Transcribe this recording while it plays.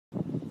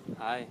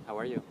Hi, how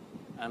are you?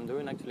 I'm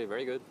doing actually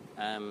very good.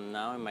 I'm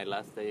now in my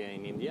last day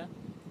in India.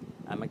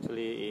 I'm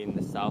actually in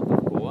the south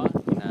of Goa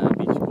in a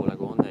beach called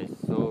Agonda.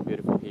 It's so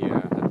beautiful here,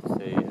 I have to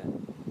say.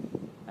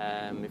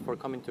 Before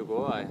coming to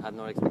Goa, I had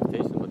no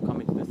expectation, but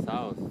coming to the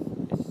south,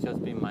 it's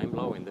just been mind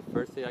blowing. The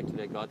first day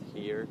actually I got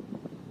here,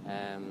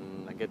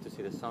 I get to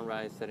see the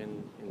sunrise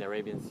setting in the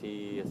Arabian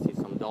Sea. I see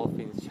some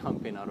dolphins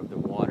jumping out of the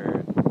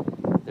water.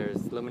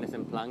 There's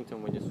luminescent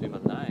plankton when you swim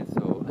at night,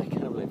 so I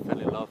kind of like fell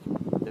in love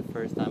the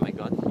first time I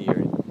got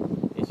here.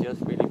 It's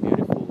just really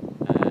beautiful.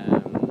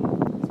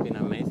 It's been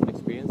an amazing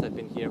experience. I've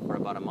been here for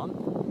about a month.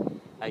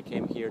 I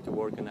came here to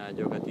work in a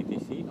yoga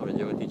TTC, or a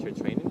yoga teacher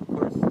training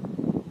course,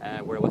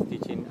 where I was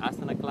teaching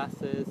asana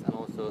classes and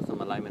also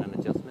some alignment and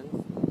adjustments.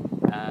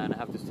 And I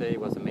have to say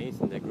it was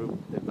amazing. The group,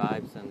 the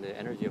vibes and the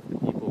energy of the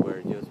people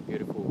were just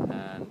beautiful,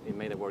 and it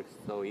made the work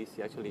so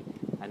easy. Actually,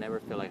 I never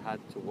felt I had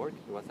to work.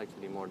 It was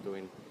actually more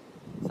doing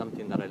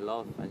something that I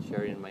love and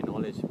sharing my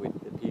knowledge with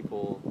the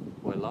people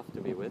who I love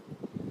to be with.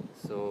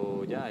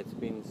 So yeah, it's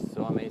been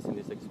so amazing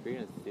this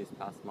experience this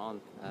past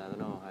month. I don't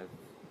know,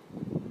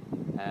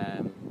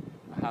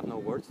 I have no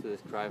words to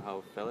describe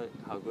how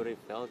good it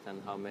felt,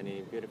 and how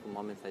many beautiful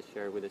moments I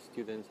shared with the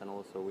students and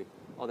also with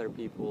other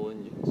people,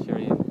 and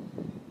sharing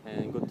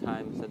and good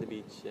times at the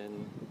beach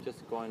and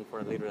just going for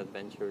a little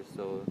adventure.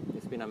 So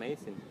it's been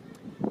amazing,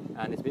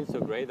 and it's been so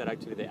great that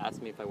actually they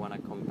asked me if I want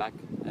to come back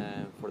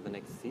for the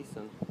next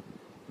season,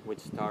 which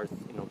starts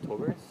in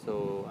October.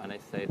 So, and I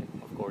said,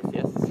 of course,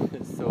 yes.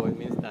 So it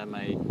means that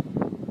my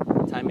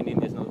time in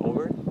India is not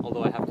over,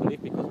 although I have to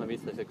leave because my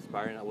visa is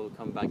expiring. I will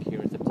come back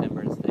here in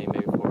September and stay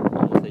maybe for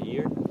almost a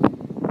year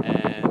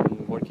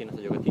and working as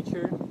a yoga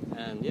teacher.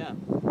 And yeah,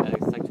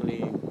 it's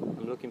actually,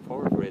 I'm looking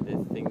forward for it. This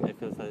thing, I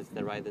feel that it's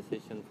the right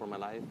decision for my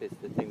life. It's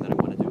the thing that I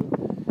want to do.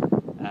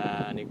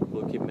 And it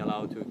will keep me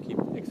allowed to keep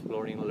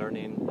exploring,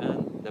 learning,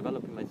 and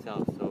developing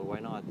myself. So why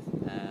not?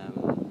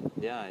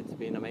 Yeah, it's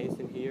been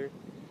amazing here.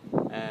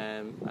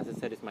 As I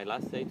said, it's my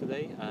last day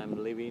today.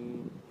 I'm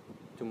leaving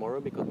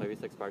tomorrow because my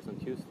visa expires on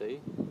Tuesday,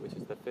 which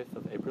is the 5th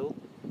of April.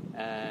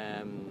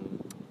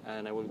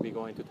 And I will be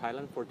going to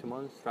Thailand for 2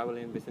 months,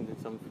 traveling, visiting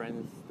some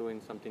friends,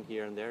 doing something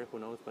here and there. Who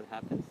knows what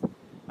happens?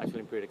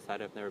 Actually, I'm pretty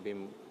excited. I've never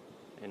been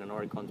in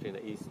another country in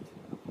the East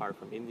apart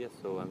from India,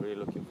 so I'm really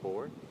looking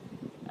forward.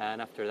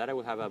 And after that, I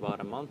will have about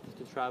a month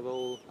to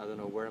travel. I don't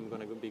know where I'm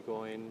going to be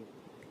going.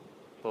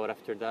 But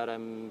after that,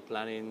 I'm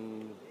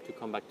planning to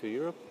come back to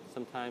Europe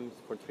sometimes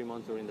for 3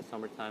 months during the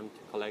summertime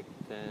to collect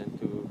and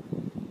to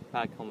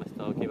pack all my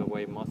stuff, give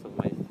away most of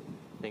my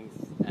things,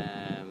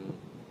 and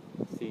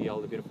see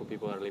all the beautiful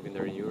people that are living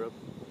there in Europe.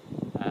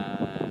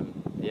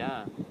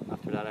 Yeah,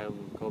 after that,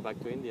 I'll go back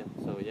to India.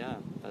 So yeah,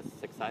 that's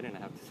exciting, I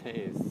have to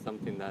say. It's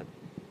something that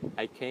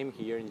I came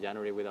here in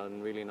January without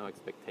really no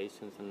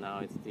expectations, and now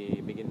it's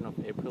the beginning of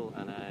April,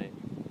 and I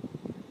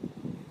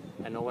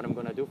know what I'm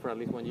going to do for at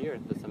least 1 year.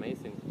 That's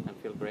amazing. I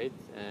feel great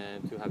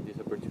to have this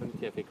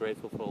opportunity. I feel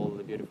grateful for all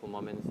the beautiful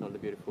moments, all the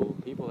beautiful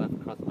people that have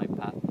crossed my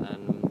path.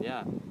 And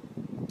yeah,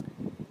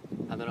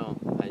 I don't know.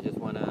 I just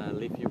want to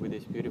leave you with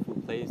this beautiful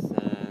place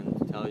and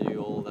to tell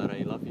you all that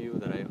I love you,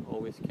 that I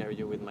always carry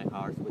you with my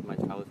heart, with my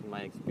travels, with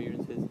my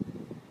experiences.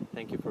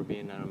 Thank you for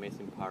being an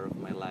amazing part of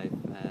my life.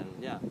 And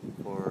yeah,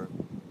 for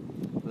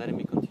letting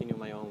me continue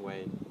my own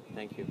way.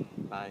 Thank you.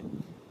 Bye.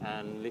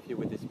 And leave you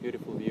with this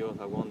beautiful view of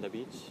Agonda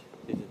Beach.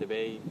 This is the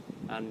bay,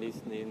 and this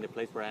in the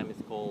place where I am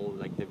is called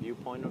like the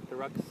viewpoint of the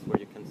rocks, where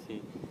you can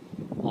see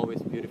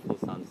always beautiful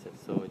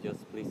sunsets. So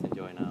just please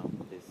enjoy now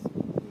this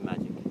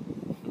magic.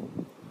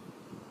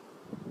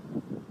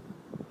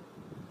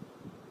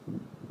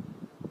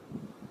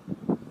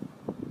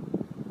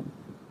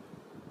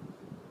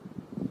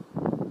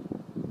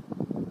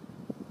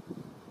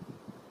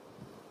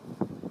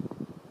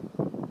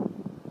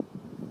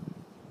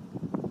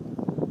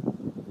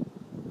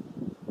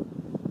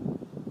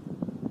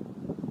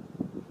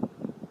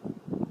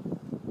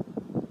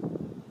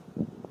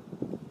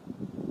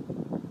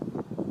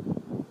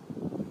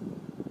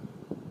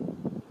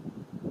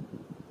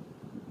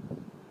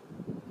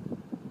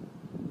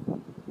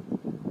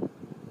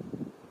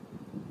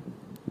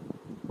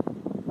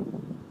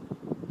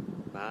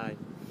 Bye.